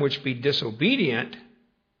them which be disobedient,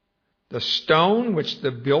 the stone which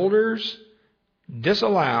the builders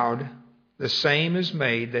disallowed, the same is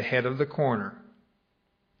made the head of the corner,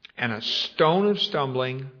 and a stone of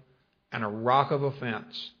stumbling, and a rock of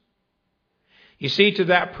offense. You see, to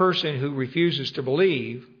that person who refuses to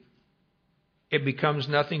believe, it becomes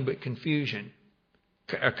nothing but confusion,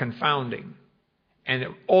 a confounding, and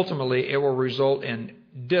ultimately it will result in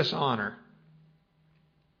dishonor.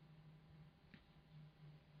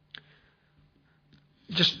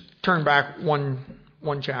 Just turn back one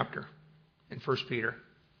chapter in 1 Peter.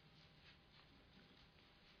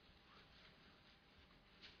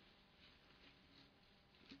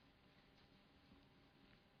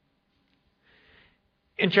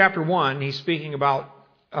 In chapter 1, he's speaking about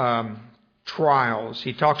trials.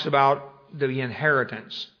 He talks about the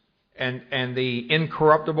inheritance and the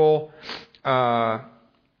incorruptible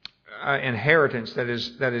inheritance that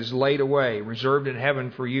is laid away, reserved in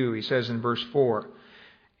heaven for you, he says in verse 4.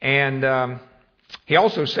 And he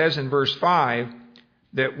also says in verse 5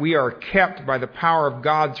 that we are kept by the power of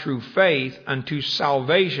God through faith unto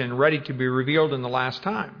salvation, ready to be revealed in the last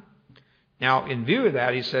time. Now, in view of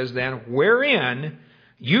that, he says then, wherein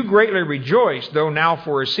you greatly rejoice, though now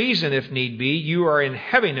for a season, if need be, you are in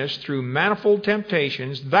heaviness through manifold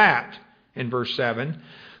temptations, that, in verse 7,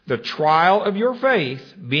 the trial of your faith,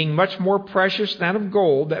 being much more precious than of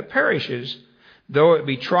gold that perishes, though it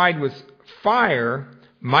be tried with fire,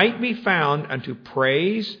 might be found unto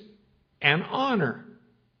praise and honor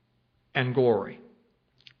and glory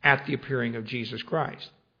at the appearing of Jesus Christ.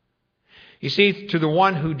 You see, to the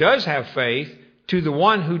one who does have faith, to the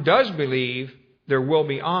one who does believe, there will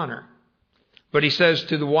be honor. But he says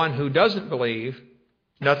to the one who doesn't believe,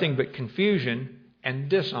 nothing but confusion and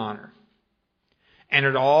dishonor. And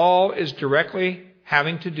it all is directly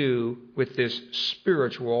having to do with this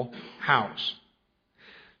spiritual house.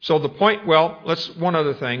 So the point, one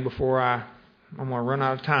other thing before I'm going to run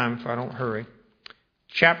out of time if I don't hurry.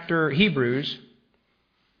 Hebrews,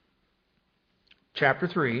 chapter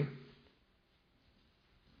 3.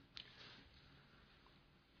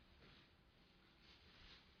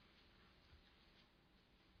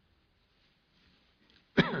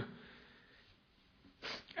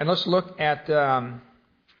 And let's look at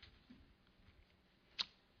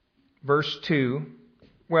verse 2.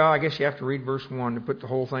 Well, I guess you have to read verse 1 to put the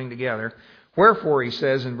whole thing together. Wherefore, he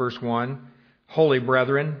says in verse 1, Holy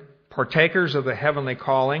brethren, partakers of the heavenly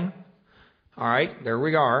calling. All right, there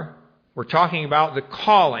we are. We're talking about the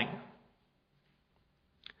calling.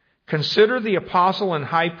 Consider the apostle and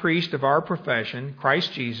high priest of our profession,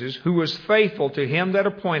 Christ Jesus, who was faithful to him that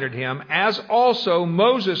appointed him, as also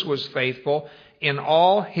Moses was faithful in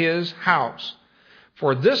all his house.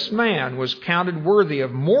 For this man was counted worthy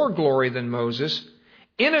of more glory than Moses,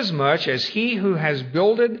 inasmuch as he who has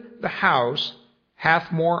builded the house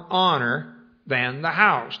hath more honor than the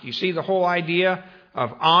house. Do you see the whole idea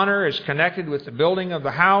of honor is connected with the building of the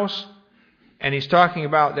house? And he's talking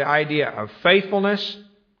about the idea of faithfulness.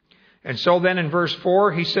 And so then in verse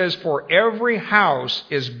 4, he says, For every house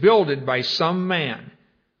is builded by some man,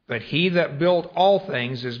 but he that built all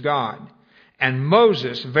things is God. And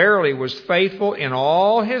Moses verily was faithful in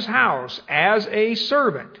all his house as a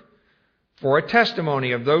servant, for a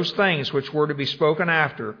testimony of those things which were to be spoken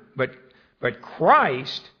after. But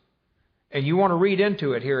Christ, and you want to read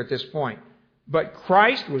into it here at this point, but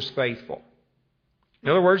Christ was faithful. In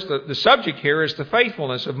other words, the subject here is the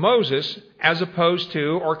faithfulness of Moses as opposed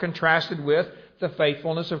to or contrasted with the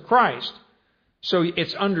faithfulness of Christ. So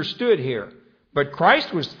it's understood here. But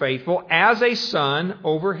Christ was faithful as a son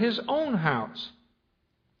over his own house.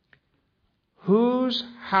 Whose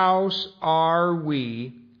house are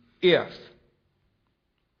we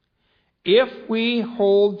if we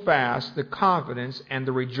hold fast the confidence and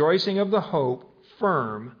the rejoicing of the hope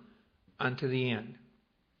firm unto the end?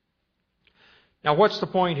 Now, what's the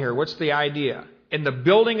point here? What's the idea? In the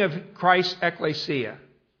building of Christ's ecclesia,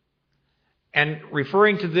 and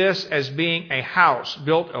referring to this as being a house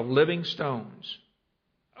built of living stones,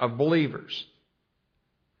 of believers,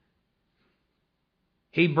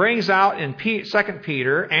 he brings out in 2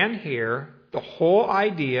 Peter and here the whole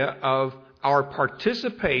idea of our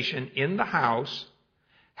participation in the house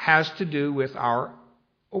has to do with our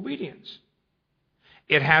obedience.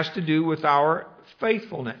 It has to do with our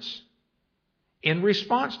faithfulness in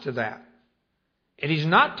response to that. And he's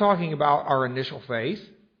not talking about our initial faith.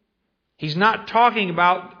 He's not talking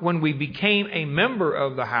about when we became a member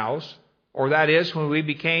of the house, or that is, when we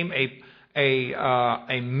became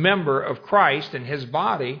a member of Christ and his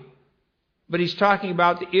body. But he's talking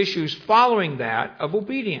about the issues following that of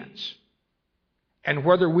obedience, and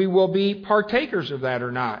whether we will be partakers of that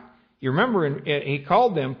or not. You remember, he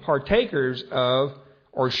called them partakers of,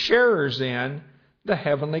 or sharers in, the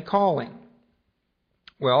heavenly calling.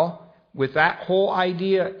 Well, with that whole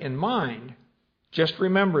idea in mind, just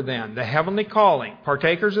remember then, the heavenly calling,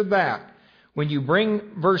 partakers of that. When you bring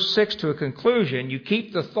verse 6 to a conclusion, you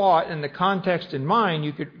keep the thought and the context in mind.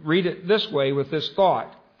 You could read it this way with this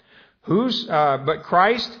thought. But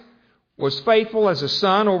Christ was faithful as a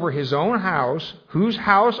son over his own house. Whose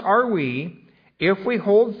house are we if we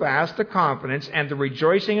hold fast the confidence and the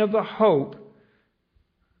rejoicing of the hope?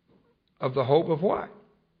 Of the hope of what?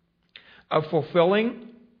 Of fulfilling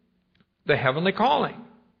the heavenly calling.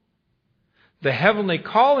 The heavenly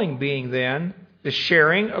calling being then the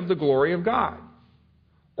sharing of the glory of God,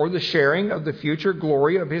 or the sharing of the future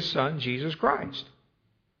glory of his Son, Jesus Christ.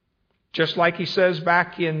 Just like he says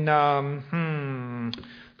back in, I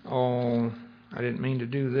didn't mean to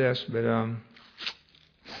do this, but, and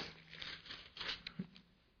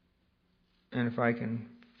if I can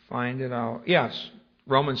find it,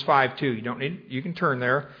 Romans 5:2. You can turn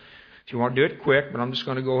there if you want to do it quick, but I'm just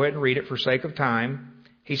going to go ahead and read it for sake of time.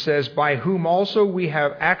 He says, By whom also we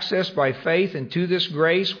have access by faith into this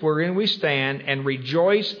grace wherein we stand and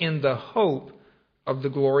rejoice in the hope of the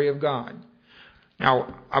glory of God.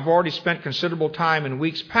 Now, I've already spent considerable time in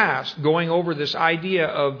weeks past going over this idea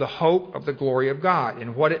of the hope of the glory of God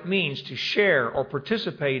and what it means to share or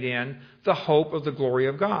participate in the hope of the glory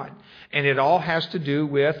of God. And it all has to do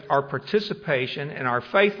with our participation and our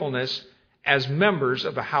faithfulness as members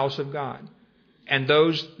of the house of God and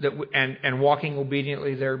those that and walking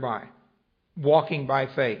obediently thereby, walking by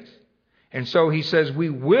faith. And so he says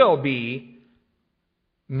we will be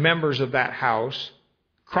members of that house,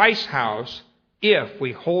 Christ's house, if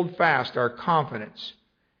we hold fast our confidence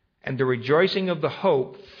and the rejoicing of the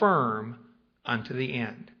hope firm unto the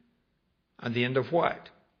end. On the end of what?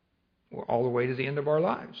 Well, all the way to the end of our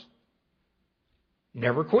lives.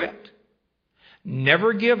 Never quit.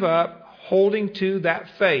 Never give up holding to that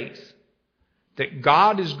faith that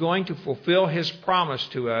God is going to fulfill His promise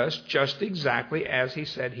to us just exactly as He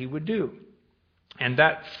said He would do. And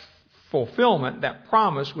that fulfillment, that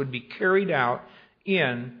promise, would be carried out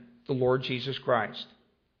in the Lord Jesus Christ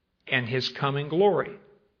and His coming glory.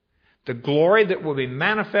 The glory that will be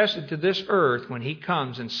manifested to this earth when He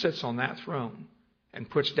comes and sits on that throne and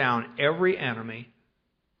puts down every enemy,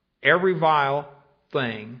 every vile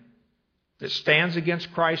thing that stands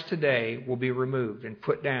against Christ today will be removed and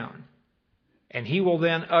put down. And He will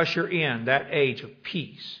then usher in that age of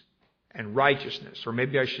peace and righteousness. Or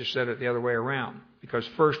maybe I should have said it the other way around, because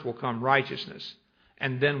first will come righteousness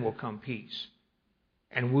and then will come peace.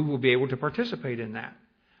 And we will be able to participate in that.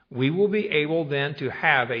 We will be able then to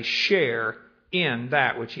have a share in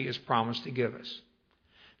that which He has promised to give us.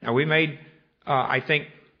 Now we made, I think,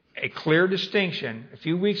 a clear distinction a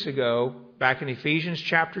few weeks ago, back in Ephesians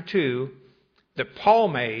chapter 2, that Paul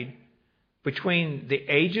made between the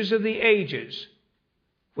ages of the ages,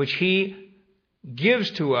 which He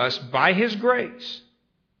gives to us by His grace,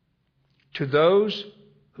 to those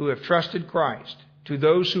who have trusted Christ, to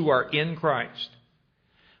those who are in Christ.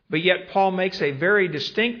 But yet Paul makes a very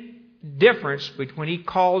distinct difference when he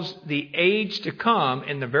calls the age to come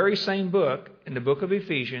in the very same book, in the book of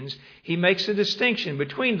Ephesians. He makes a distinction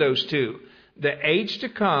between those two. The age to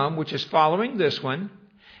come, which is following this one,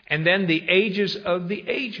 and then the ages of the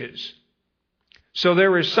ages. So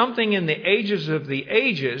there is something in the ages of the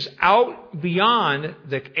ages out beyond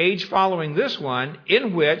the age following this one,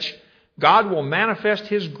 in which God will manifest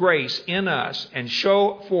His grace in us and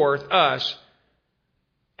show forth us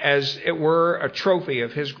as it were a trophy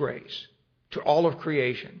of His grace to all of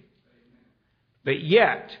creation. But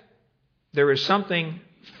yet, there is something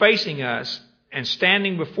facing us and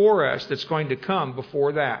standing before us that's going to come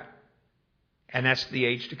before that. And that's the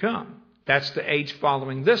age to come. That's the age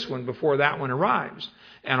following this one before that one arrives.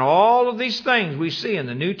 And all of these things we see in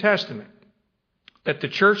the New Testament that the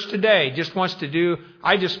church today just wants to do.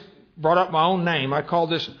 I just brought up my own name. I call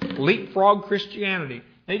this leapfrog Christianity.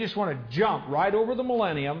 They just want to jump right over the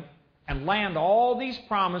millennium and land all these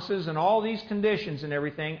promises and all these conditions and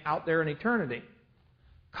everything out there in eternity.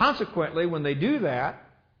 Consequently, when they do that,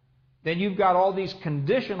 then you've got all these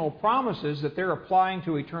conditional promises that they're applying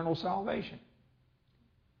to eternal salvation.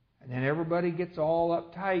 And then everybody gets all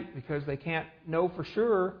uptight because they can't know for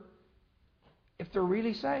sure if they're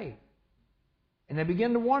really saved. And they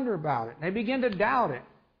begin to wonder about it. And they begin to doubt it.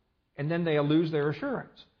 And then they lose their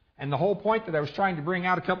assurance. And the whole point that I was trying to bring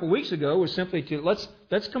out a couple of weeks ago was simply to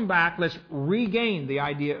let's come back, let's regain the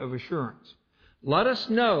idea of assurance. Let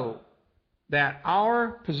us know that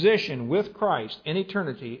our position with Christ in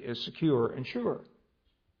eternity is secure and sure.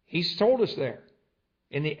 He's told us there.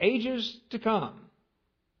 In the ages to come,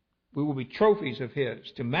 we will be trophies of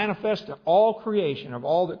His to manifest to all creation of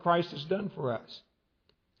all that Christ has done for us.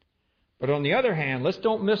 But on the other hand, let's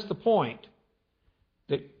don't miss the point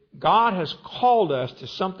that God has called us to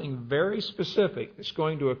something very specific that's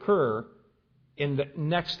going to occur in the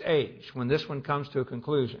next age when this one comes to a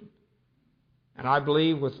conclusion. And I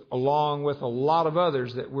believe, along with a lot of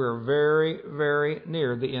others, that we're very, very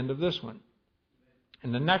near the end of this one.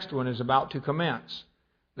 And the next one is about to commence.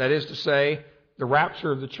 That is to say, the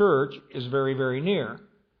rapture of the church is very, very near.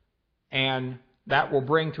 And that will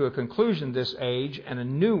bring to a conclusion this age, and a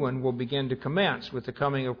new one will begin to commence with the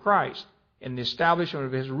coming of Christ and the establishment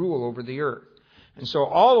of His rule over the earth. And so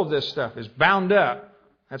all of this stuff is bound up.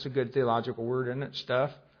 That's a good theological word, isn't it? Stuff.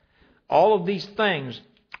 All of these things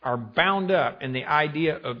are bound up in the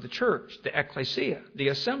idea of the church, the ecclesia, the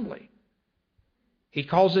assembly. He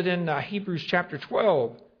calls it in Hebrews chapter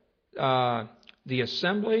 12, the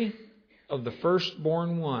assembly of the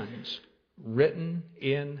firstborn ones written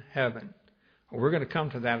in heaven. Well, we're going to come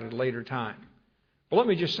to that at a later time. But let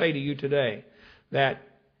me just say to you today that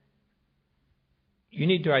you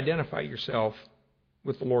need to identify yourself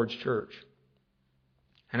with the Lord's church.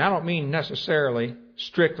 And I don't mean necessarily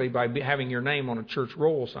strictly by having your name on a church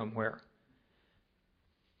roll somewhere.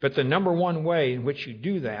 But the number one way in which you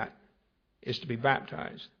do that is to be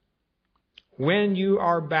baptized. When you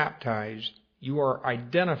are baptized, you are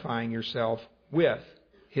identifying yourself with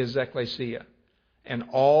His ecclesia and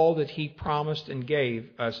all that He promised and gave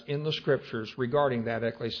us in the Scriptures regarding that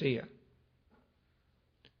ecclesia.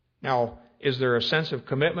 Now, is there a sense of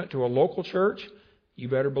commitment to a local church? You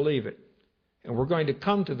better believe it. And we're going to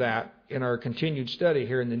come to that in our continued study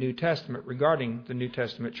here in the New Testament regarding the New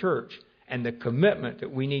Testament church and the commitment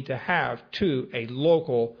that we need to have to a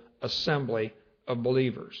local assembly of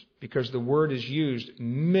believers. Because the word is used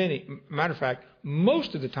matter of fact,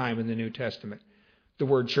 most of the time in the New Testament, the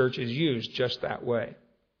word church is used just that way.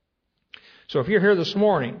 So if you're here this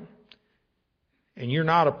morning and you're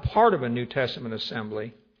not a part of a New Testament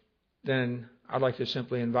assembly, then I'd like to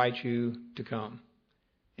simply invite you to come.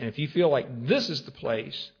 And if you feel like this is the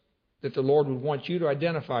place that the Lord would want you to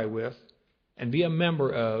identify with and be a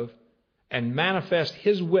member of and manifest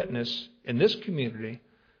His witness in this community,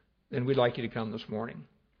 then we'd like you to come this morning.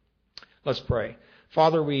 Let's pray.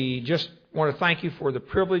 Father, we just want to thank you for the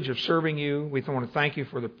privilege of serving you. We want to thank you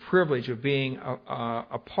for the privilege of being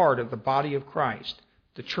a part of the body of Christ,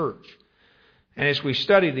 the church. And as we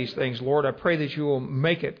study these things, Lord, I pray that you will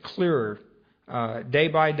make it clearer day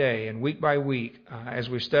by day and week by week as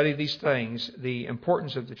we study these things, the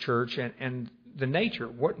importance of the church and the nature,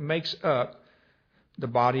 what makes up the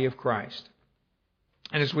body of Christ.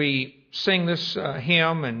 And as we sing this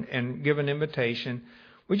hymn and give an invitation,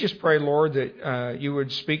 we just pray, Lord, that you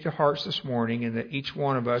would speak to hearts this morning and that each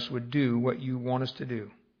one of us would do what you want us to do.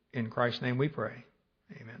 In Christ's name we pray.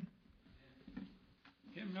 Amen.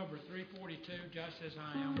 Hymn number 342, Just As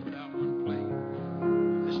I Am, without one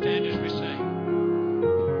plea. Let's stand as we sing.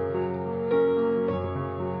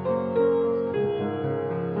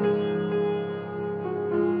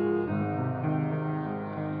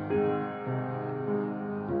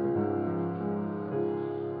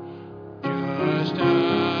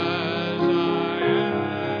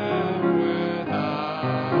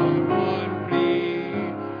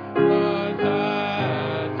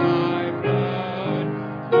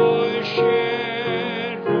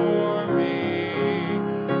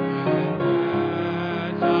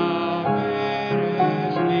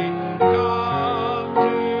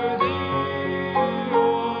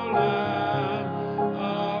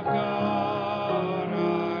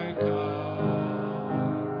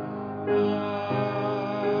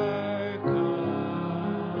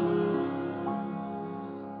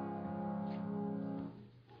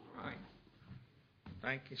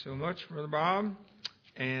 Thank you so much, Brother Bob.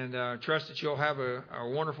 And trust that you'll have a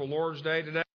wonderful Lord's Day today.